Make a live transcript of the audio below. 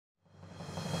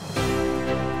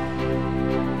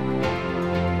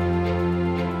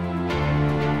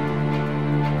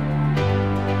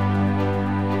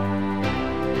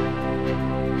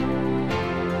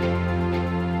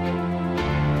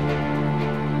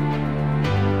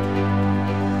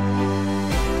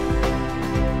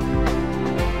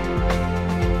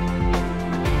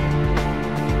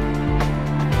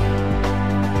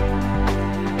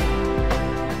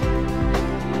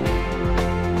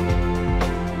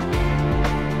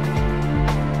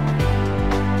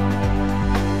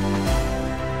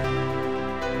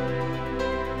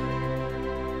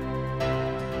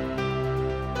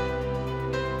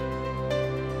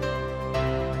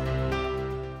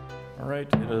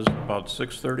is about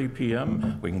 6:30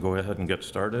 p.m. We can go ahead and get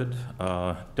started.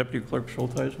 Deputy Clerk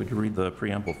Schultheis, would you read the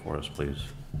preamble for us, please?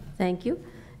 Thank you.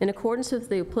 In accordance with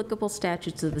the applicable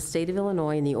statutes of the State of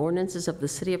Illinois and the ordinances of the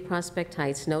City of Prospect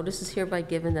Heights, notice is hereby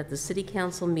given that the City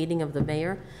Council meeting of the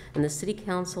Mayor and the City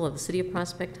Council of the City of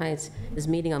Prospect Heights is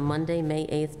meeting on Monday, May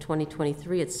 8th,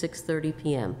 2023 at 6:30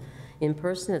 p.m. In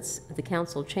person, it's the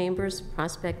Council Chambers,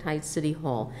 Prospect Heights City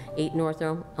Hall, 8 North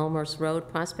Elmhurst Road,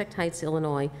 Prospect Heights,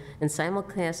 Illinois, and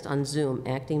simulcast on Zoom,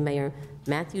 Acting Mayor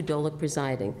Matthew Dolick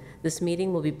presiding. This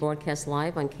meeting will be broadcast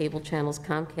live on cable channels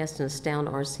Comcast and Astound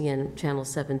RCN Channel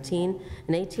 17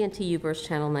 and AT&T Uverse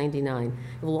Channel 99.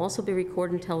 It will also be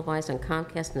recorded and televised on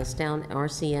Comcast and Astound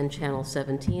RCN Channel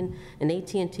 17 and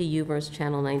AT&T Uverse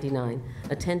Channel 99.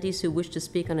 Attendees who wish to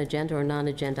speak on agenda or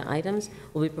non-agenda items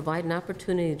will be provided an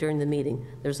opportunity during the meeting.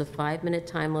 There's a 5-minute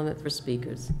time limit for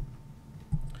speakers.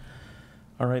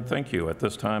 All right, thank you. At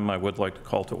this time, I would like to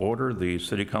call to order the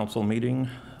City Council meeting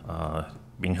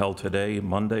being held today,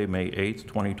 Monday, May 8th,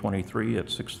 2023 at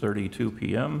 6:32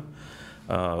 p.m.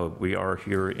 We are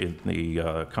here in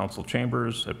the Council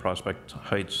Chambers at Prospect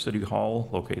Heights City Hall,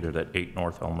 located at 8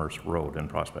 North Elmhurst Road in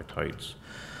Prospect Heights.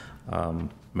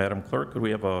 Madam Clerk, could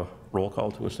we have a roll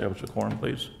call to establish a quorum,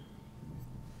 please?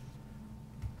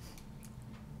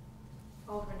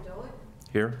 Alderman Dolick.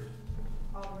 Here.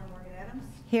 Alderman Morgan Adams.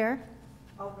 Here.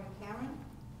 Alderman Cameron.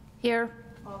 Here.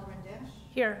 Alderman Dash.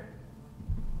 Here.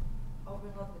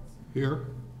 Alderman Ludwigson. Here.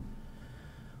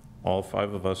 All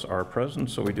 5 of us are present,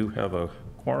 so we do have a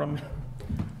quorum.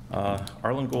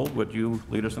 Arlen Gold, would you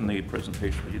lead us in the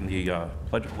presentation, in the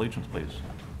Pledge of Allegiance, please?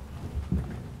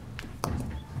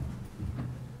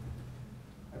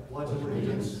 I pledge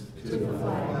allegiance to the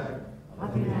flag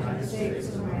Of the United States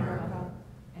of America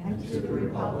and to the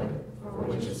republic for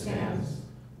which it stands,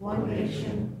 one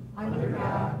nation, under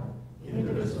God,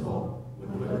 indivisible,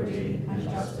 with liberty and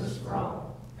justice for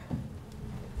all.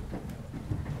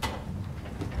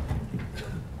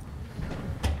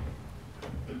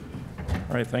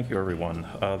 All right, thank you, everyone.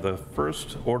 The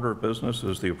first order of business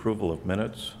is the approval of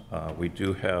minutes. We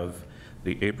do have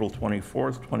the April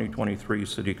 24th, 2023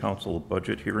 City Council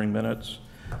budget hearing minutes,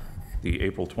 the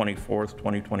April 24th,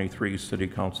 2023 City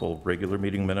Council regular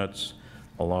meeting minutes,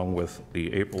 along with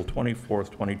the April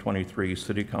 24th, 2023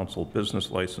 City Council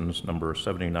business license number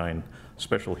 79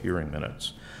 special hearing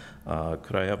minutes.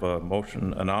 Could I have a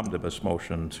motion, an omnibus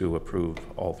motion, to approve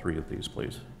all 3 of these,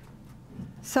 please?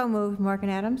 So moved. Morgan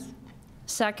Adams.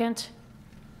 Second.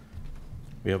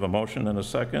 We have a motion and a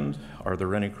second. Are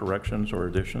there any corrections or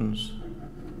additions?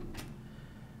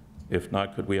 If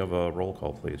not, could we have a roll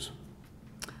call, please?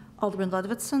 Alderman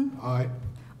Ludwigson. Aye.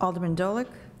 Alderman Dolick.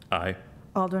 Aye.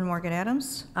 Alderman Morgan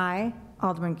Adams. Aye.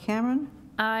 Alderman Cameron.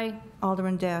 Aye.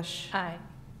 Alderman Dash. Aye.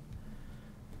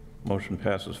 Motion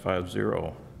passes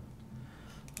 5-0.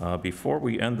 Before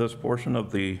we end this portion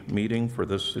of the meeting for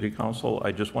this City Council,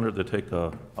 I just wanted to take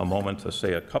a moment to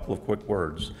say a couple of quick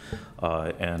words.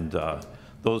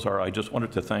 Those are, I just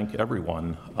wanted to thank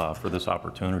everyone for this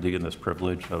opportunity and this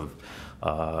privilege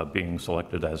of being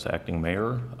selected as acting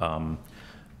mayor.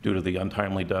 Due to the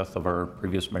untimely death of our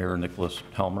previous mayor, Nicholas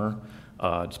Helmer,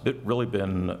 it's really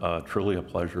been truly a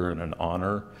pleasure and an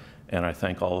honor, and I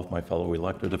thank all of my fellow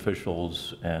elected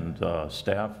officials and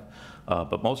staff.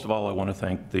 But most of all, I want to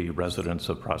thank the residents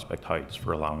of Prospect Heights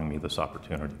for allowing me this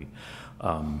opportunity.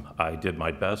 I did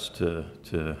my best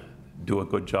to do a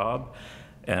good job,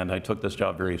 and I took this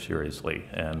job very seriously.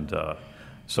 And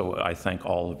so I thank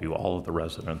all of you, all of the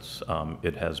residents.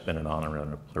 It has been an honor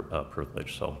and a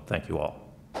privilege, so thank you all.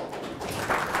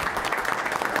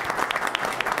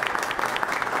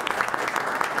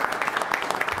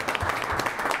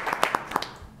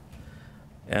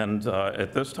 And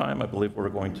at this time, I believe we're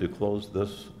going to close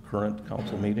this current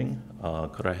council meeting.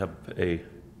 Could I have a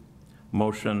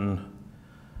motion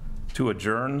to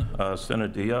adjourn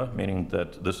sine die, meaning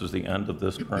that this is the end of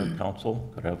this current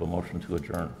council? Could I have a motion to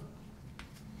adjourn?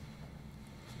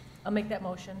 I'll make that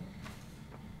motion.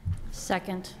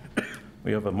 Second.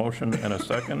 We have a motion and a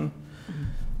second.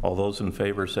 All those in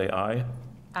favor say aye.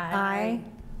 Aye.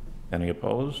 Any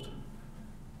opposed?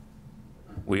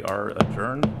 We are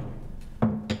adjourned.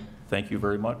 Thank you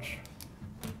very much.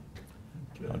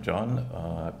 John,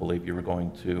 I believe you were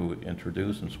going to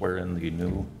introduce and swear in the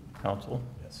new council.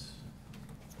 Yes.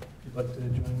 If you'd like to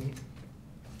join me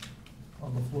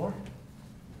on the floor.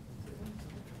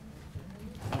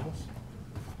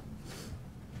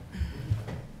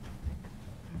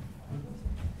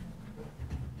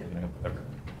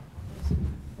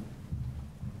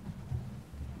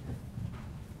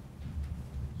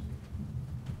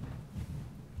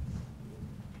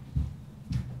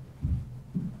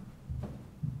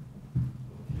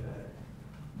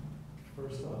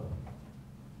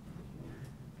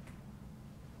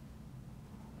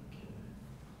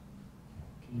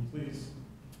 please?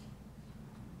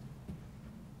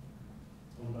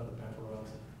 What about the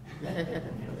paparazzi?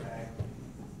 Okay.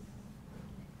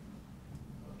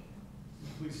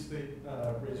 Please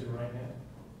raise your right hand.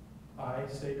 I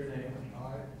state your name. I,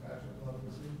 Patrick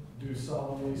Legacy, Do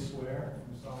solemnly swear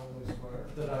do solemnly swear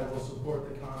that I will support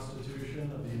the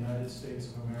Constitution of the United States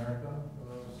of America, that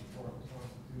I will support the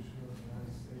Constitution of the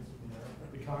United States of America,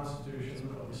 the Constitution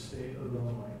of the State of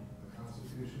Illinois, the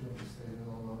Constitution of the State of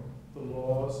Illinois, the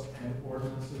laws and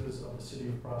ordinances of the City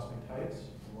of Prospect Heights,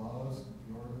 the laws,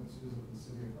 the ordinances of the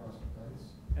City of Prospect Heights,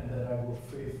 and that I will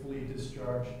faithfully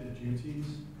discharge the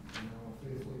duties and I will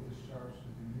faithfully discharge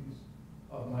the duties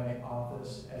of my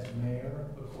office as mayor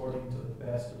according to the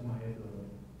best of my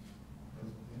ability.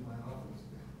 in my office.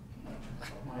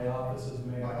 My office as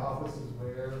My mayor office is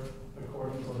where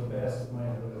according to the best of my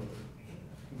ability.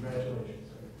 Congratulations.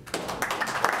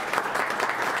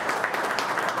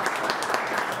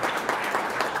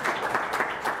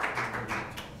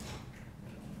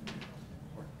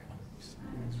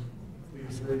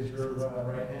 Please raise your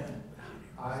right hand.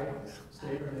 I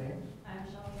state your name. I,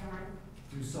 Michelle Cameron,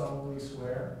 Do solemnly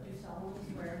swear do solemnly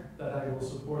swear that I will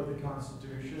support the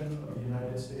Constitution of the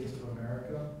United States of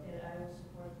America that I will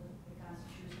support the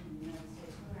Constitution of the United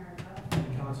States of America and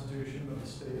the Constitution of the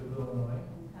State of Illinois,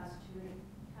 and the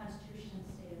Constitution of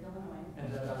the State of Illinois, and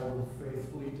that I will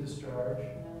faithfully discharge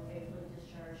and I will faithfully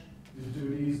discharge the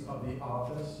duties of the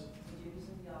office the duties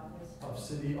of the office of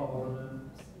City Alderman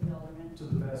of City Alderman to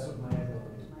the best of my to ability. my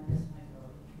best of my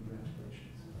ability.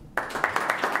 Congratulations.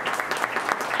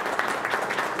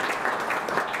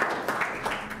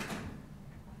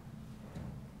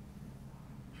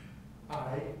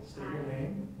 I state your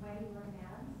name. Wendy Lynn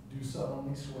Do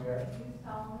solemnly swear do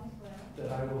solemnly swear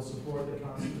that I will support the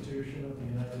Constitution of the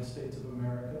United States of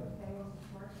America that I will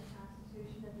support the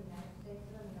Constitution of the United States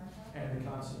of America and the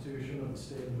Constitution of the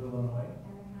State of Illinois,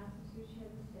 and the Constitution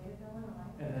of the State of Illinois,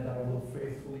 and that I will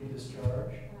faithfully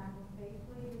discharge and I will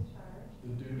faithfully discharge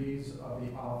the duties of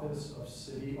the office of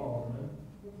City Alderman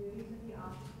the duties of the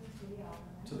office of City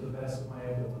Alderman to the best of my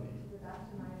ability. to the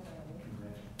best of my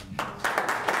ability.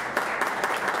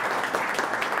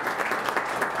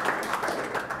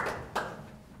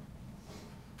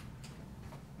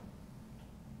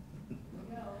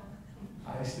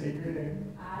 I state your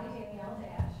name. I, Danielle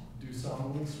Dash, Do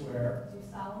solemnly swear do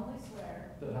solemnly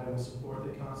swear that I will support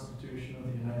the Constitution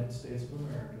of the United States of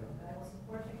America that I will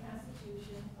support the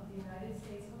Constitution of the United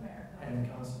States of America and the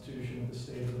Constitution of the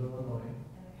State of Illinois,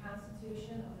 and the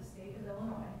Constitution of the State of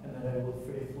Illinois, and that I will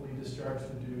faithfully discharge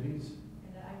the duties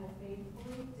and that I will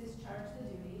faithfully discharge the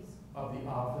duties of the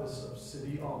office of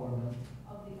City Alderman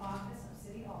of the office of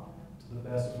City Alderman to the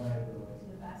best of my ability. to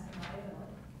the best of my ability.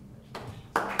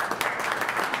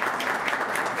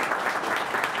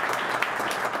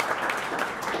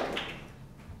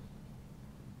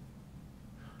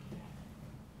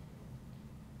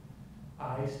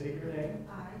 I state your name.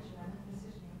 I, Joanna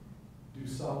Physician, Do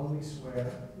solemnly swear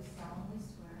do solemnly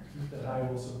swear that I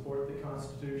will support the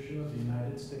Constitution of the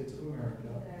United States of America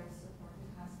that I will support the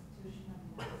Constitution of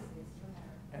the United States of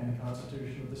America and the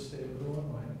Constitution of the State of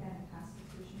Illinois, and the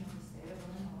Constitution of the State of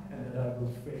Illinois, and that I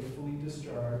will faithfully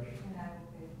discharge and I will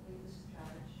faithfully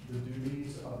discharge the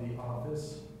duties of the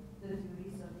office the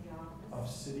duties of the of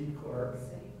office City of Clerk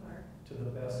City Clerk to the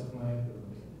best of my to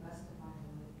ability. the best of my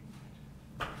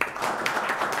ability.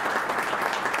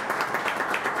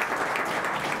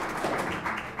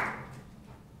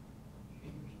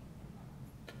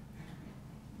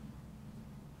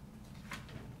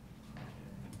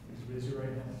 Please raise your right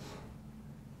hand.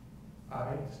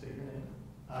 I state your name.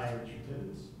 I, Richard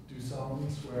Tibbetts, Do solemnly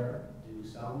swear do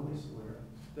solemnly swear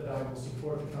that I will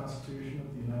support the Constitution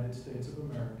of the United States of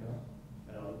America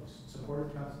that I will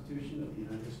support the Constitution of the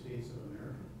United States of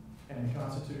America and the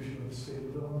Constitution of the State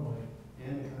of Illinois,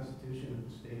 and the Constitution of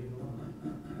the State of Illinois,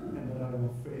 and that I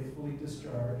will faithfully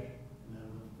discharge and that I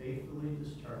will faithfully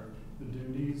discharge the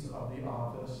duties of the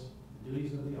office the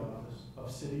duties of the office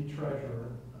of City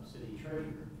Treasurer of City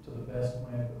Treasurer to the best of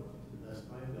my ability. to the best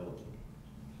of my ability.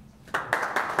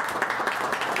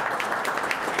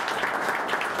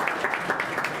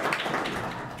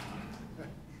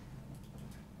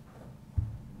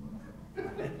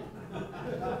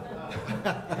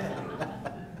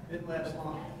 Didn't last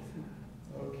long.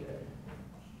 Okay.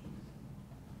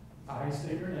 I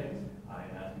state your name. I,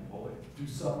 Matthew Foley, Do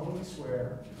solemnly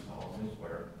swear do solemnly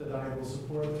swear that I will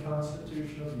support the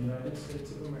Constitution of the United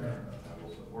States of America I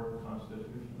will support the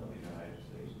Constitution of the United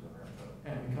States of America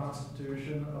and the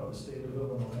Constitution of the State of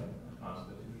Illinois, and the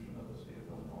Constitution of the State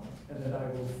of Illinois, and that I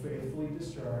will faithfully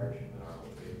discharge and that I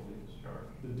will faithfully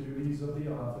discharge the duties of the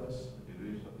office the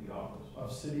duties of the the office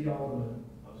of City Alderman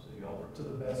of City Alderman to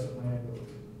the best of my ability.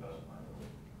 to the best of my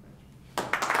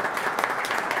ability.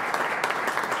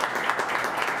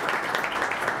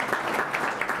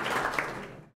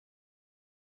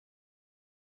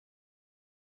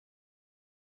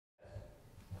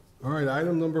 All right,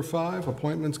 item number 5,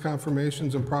 appointments,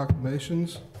 confirmations, and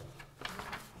proclamations.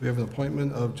 We have an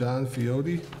appointment of John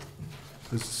Fiotti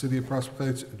as the City of Prospect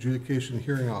Heights Adjudication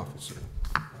Hearing Officer.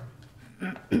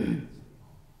 Good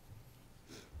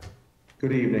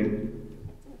evening.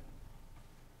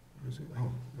 Where is he?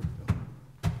 Oh, there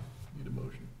we go. Need a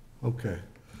motion. Okay.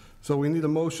 So we need a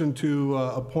motion to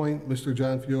appoint Mr.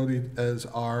 John Fiotti as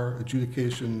our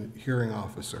Adjudication Hearing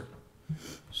Officer.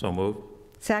 So moved.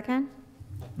 Second.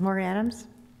 Morgan Adams?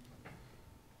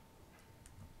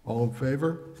 All in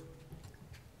favor?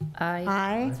 Aye.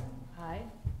 Aye. Aye.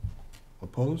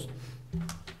 Opposed?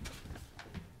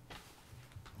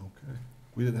 Okay.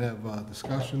 We didn't have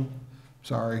discussion.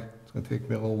 Sorry, it's going to take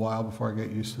me a little while before I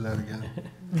get used to that again.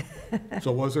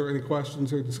 So was there any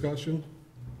questions or discussion?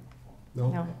 No?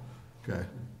 No. Okay.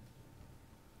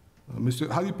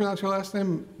 How do you pronounce your last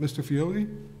name, Mr. Fiotti?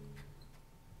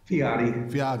 Fiotti.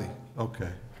 Fiotti, okay.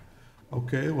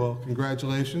 Okay, well,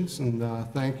 congratulations and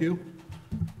thank you.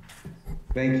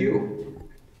 Thank you.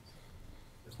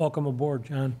 Welcome aboard,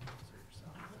 John.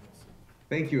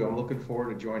 Thank you. I'm looking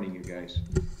forward to joining you guys.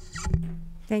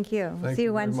 Thank you. Thank See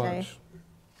you very Wednesday. much.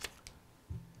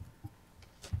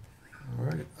 All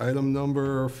right, item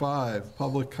number 5,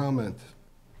 public comment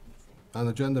on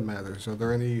agenda matters. Are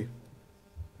there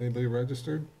anybody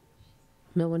registered?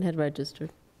 No one had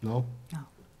registered. No? No.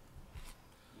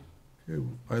 Okay,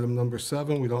 item number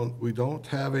 7, we don't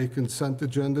have a consent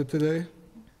agenda today.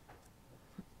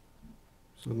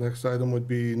 So the next item would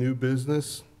be new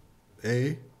business,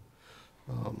 A.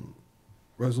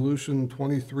 Resolution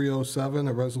 2307,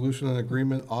 a resolution and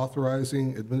agreement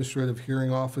authorizing administrative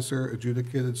hearing officer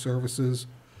adjudicated services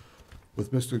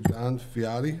with Mr. John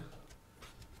Fiotti.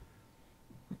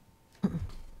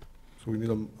 So we need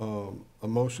a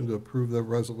motion to approve the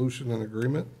resolution and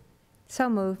agreement. So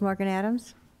moved. Morgan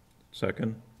Adams?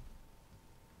 Second.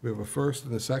 We have a first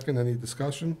and a second. Any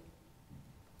discussion?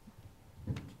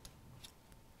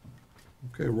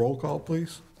 Okay, roll call,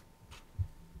 please.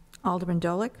 Alderman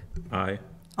Dolick, Aye.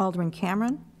 Alderman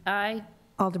Cameron, Aye.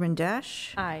 Alderman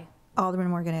Dash, Aye. Alderman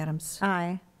Morgan Adams.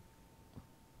 Aye.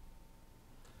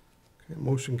 Okay,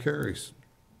 motion carries.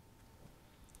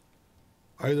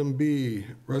 Item B,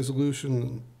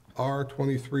 Resolution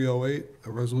R2308,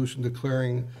 a resolution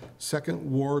declaring Second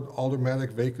Ward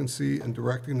aldermanic vacancy and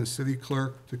directing the city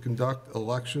clerk to conduct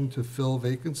election to fill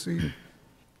vacancy.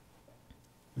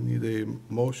 We need a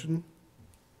motion.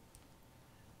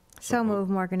 So moved.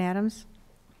 Morgan Adams?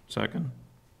 Second.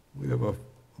 We have a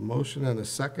motion and a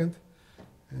second.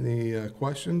 Any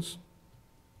questions?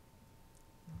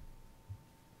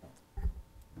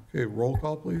 Okay, roll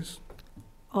call, please.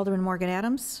 Alderman Morgan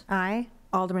Adams, Aye.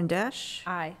 Alderman Dash,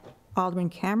 Aye. Alderman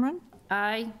Cameron,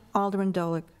 Aye. Alderman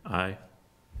Dolick. Aye.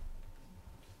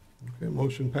 Okay,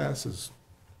 motion passes.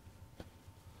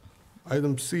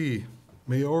 Item C,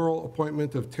 mayoral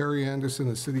appointment of Terry Anderson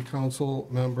as city council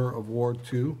member of Ward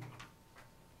 2.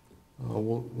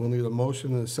 We'll need a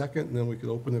motion and a second, and then we could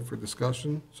open it for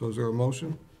discussion. So is there a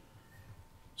motion?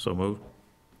 So moved.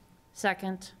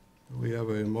 Second. We have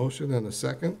a motion and a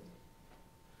second.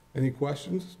 Any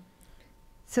questions?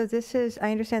 So this is,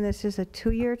 I understand this is a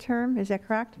 2-year term, is that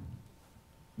correct?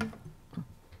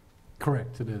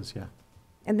 Correct, it is, yeah.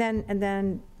 And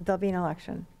then there'll be an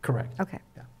election? Correct. Okay.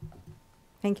 Yeah.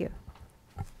 Thank you.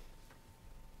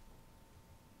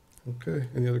 Okay,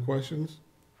 any other questions?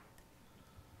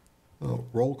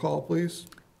 Roll call, please.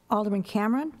 Alderman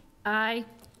Cameron, Aye.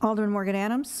 Alderman Morgan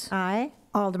Adams, Aye.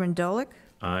 Alderman Dolick,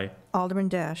 Aye. Alderman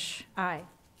Dash. Aye.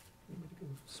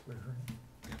 Swear her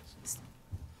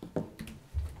in.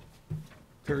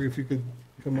 Terry, if you could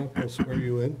come up, I'll swear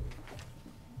you in.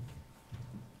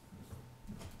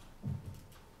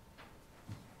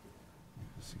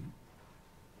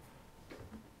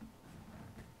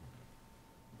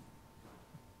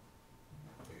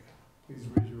 Please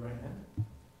raise your right hand.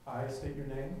 I state your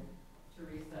name.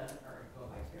 Teresa, or go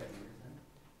by Terry Anderson,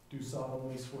 Do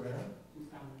solemnly swear do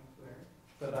solemnly swear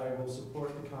that I will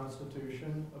support the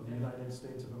Constitution of the United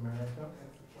States of America that I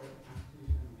will support the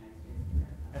Constitution of the United States of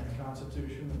America and the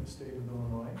Constitution of the State of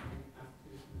Illinois, and the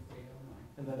Constitution of the State of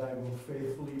Illinois, and that I will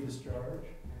faithfully discharge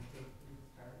and faithfully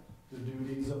discharge the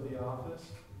duties of the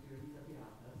office the duties of the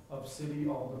office of City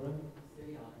Alderman of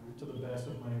City Alderman to the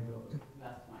best of my ability. to the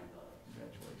best of my ability.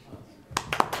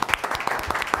 Congratulations.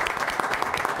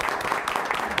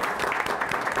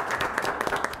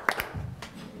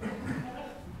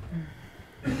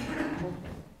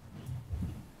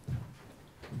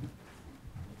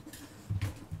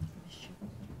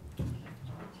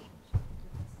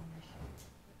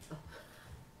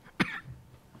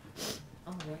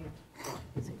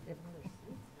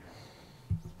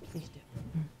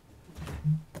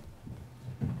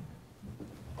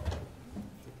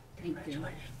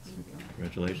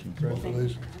 Congratulations.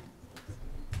 Congratulations.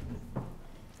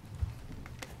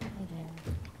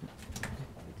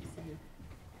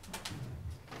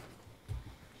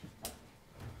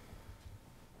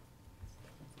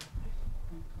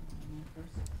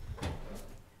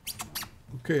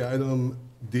 Okay, item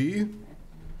D,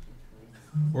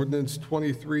 ordinance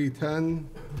 2310,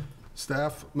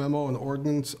 staff memo and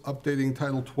ordinance updating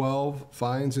Title 12,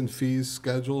 fines and fees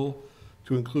schedule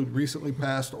to include recently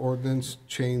passed ordinance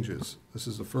changes. This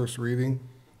is the first reading,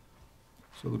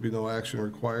 so there'll be no action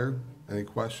required. Any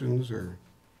questions or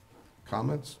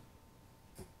comments?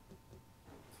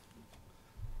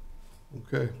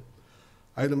 Okay.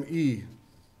 Item E,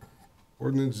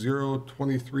 ordinance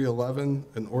 02311,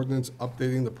 an ordinance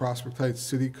updating the Prospect Heights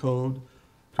City Code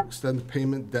to extend the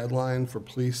payment deadline for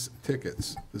police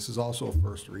tickets. This is also a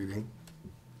first reading.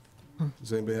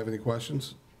 Does anybody have any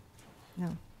questions?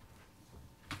 No.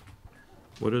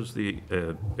 What is the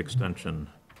extension,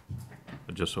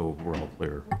 just so we're all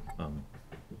clear?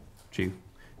 Chief?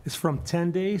 It's from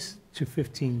 10 days to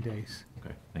 15 days.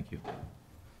 Okay, thank you.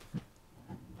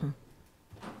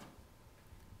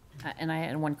 And I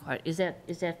had one question. Is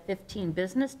that 15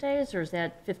 business days, or is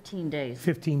that 15 days?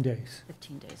 15 days.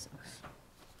 15 days,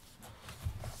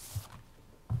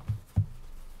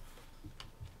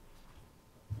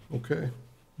 okay. Okay,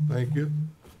 thank you.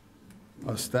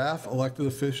 Staff, elected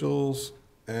officials,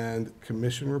 and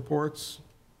commission reports.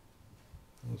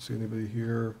 I don't see anybody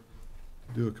here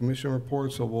to do a commission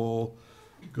report, so we'll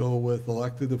go with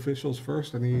elected officials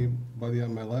first. Anybody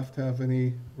on my left have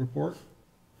any report?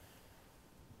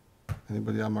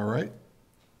 Anybody on my right?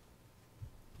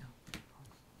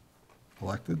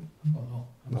 Elected?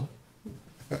 No?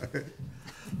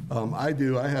 I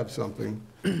do, I have something.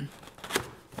 I'd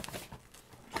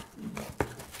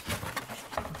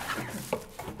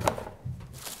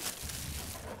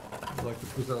like to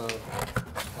present a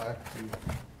plaque to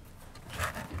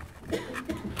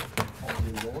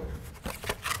Alderman Bullock.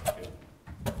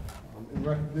 In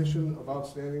recognition of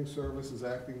outstanding service as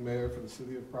acting mayor for the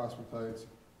city of Prospect Heights,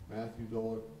 Matthew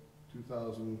Dolick,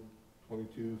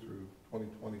 2022 through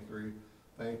 2023.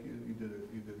 Thank you. You did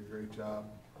a great job.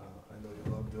 I know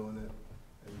you love doing it,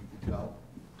 and you could tell.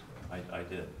 I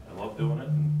did. I love doing it,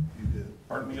 and You did.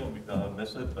 pardon me, you'll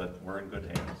miss it, but we're in good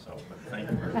hands, so, but thank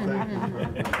you very much. Thank you very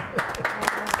much.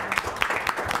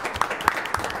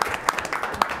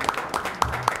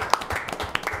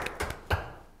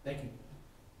 Thank you.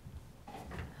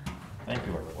 Thank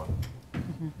you, everyone.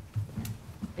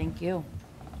 Thank you.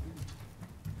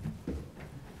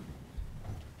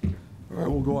 All right,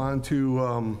 we'll go on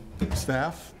to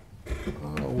staff.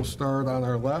 We'll start on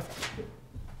our left.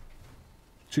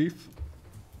 Chief,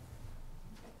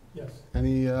 Yes.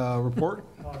 any report?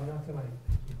 Not tonight.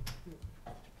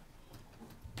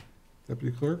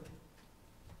 Deputy Clerk?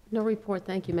 No report,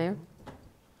 thank you, Mayor.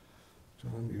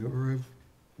 John, do you ever have,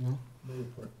 no? No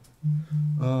report.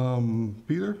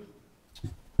 Peter?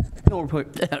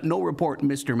 No report,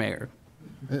 Mr. Mayor.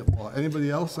 Well, anybody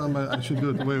else on my, I should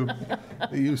do it the way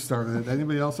that you started it.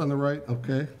 Anybody else on the right?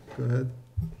 Okay, go ahead.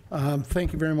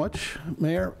 Thank you very much,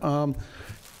 Mayor.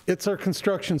 It's our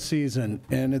construction season,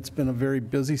 and it's been a very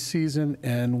busy season,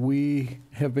 and we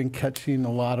have been catching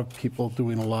a lot of people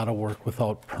doing a lot of work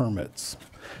without permits.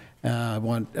 I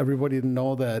want everybody to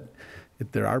know that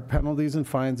if there are penalties and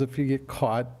fines if you get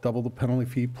caught, double the penalty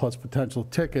fee plus potential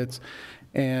tickets.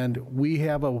 And we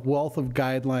have a wealth of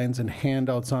guidelines and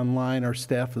handouts online. Our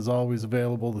staff is always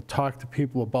available to talk to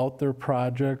people about their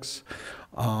projects.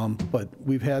 But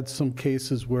we've had some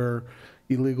cases where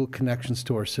illegal connections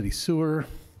to our city sewer.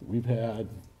 We've had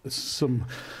some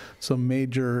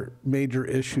major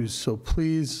issues. So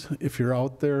please, if you're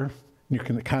out there, you're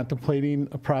contemplating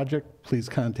a project, please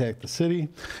contact the city.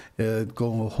 It'll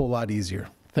go a whole lot easier.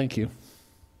 Thank you.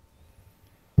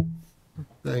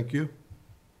 Thank you.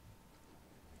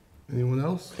 Anyone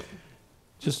else?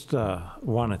 Just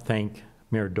want to thank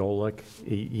Mayor Dolick.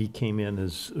 He came in,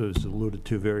 as alluded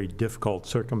to, very difficult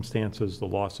circumstances, the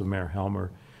loss of Mayor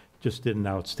Helmer. Just did an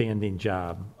outstanding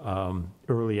job.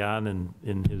 Early on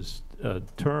in his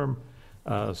term,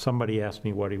 somebody asked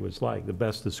me what he was like. The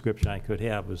best description I could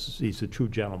have was he's a true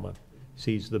gentleman.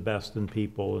 Sees the best in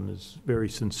people and is very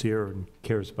sincere and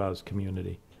cares about his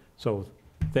community. So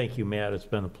thank you, Matt. It's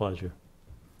been a pleasure.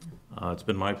 It's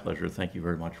been my pleasure. Thank you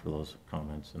very much for those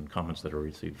comments and comments that are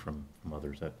received from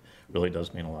others. That really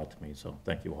does mean a lot to me, so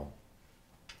thank you all.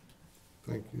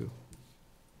 Thank you.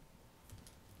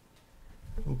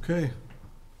 Okay.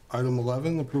 Item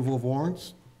 11, approval of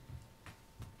warrants.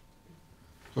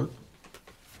 Clerk?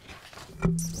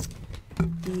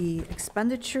 The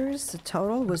Expenditures, the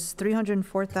total was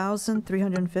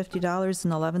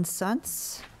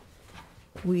 $304,350.11.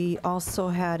 We also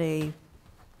had a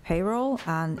payroll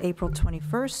on April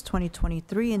 21st,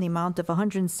 2023, in the amount of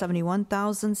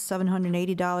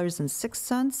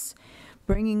 $171,780.06,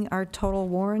 bringing our total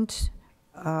warrant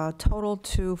total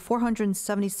to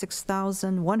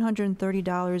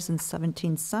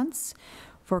 $476,130.17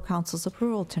 for council's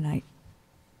approval tonight.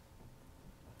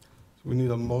 So we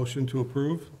need a motion to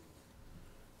approve.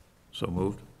 So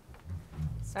moved.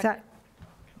 Second.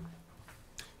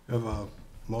 We have a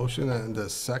motion and a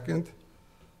second.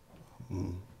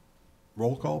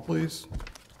 Roll call, please.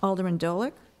 Alderman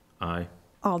Dolick, Aye.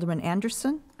 Alderman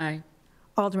Anderson, Aye.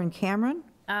 Alderman Cameron,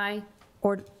 Aye.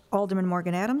 Alderman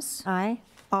Morgan Adams, Aye.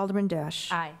 Alderman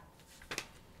Dash. Aye.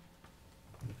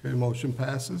 Okay, motion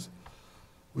passes.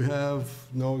 We have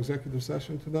no executive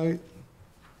session tonight.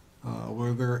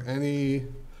 Were there any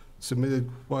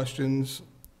submitted questions?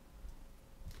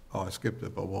 Oh, I skipped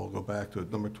it, but we'll go back to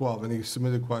it. Number 12, any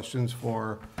submitted questions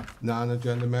for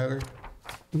non-agenda matter?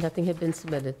 Nothing had been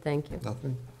submitted, thank you.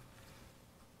 Nothing?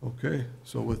 Okay,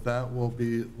 so with that, we'll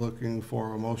be looking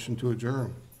for a motion to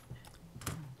adjourn.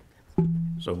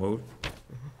 So moved.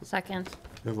 Second.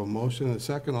 We have a motion and a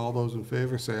second. All those in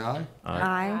favor say aye.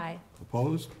 Aye.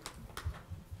 Opposed?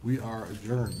 We are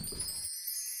adjourned.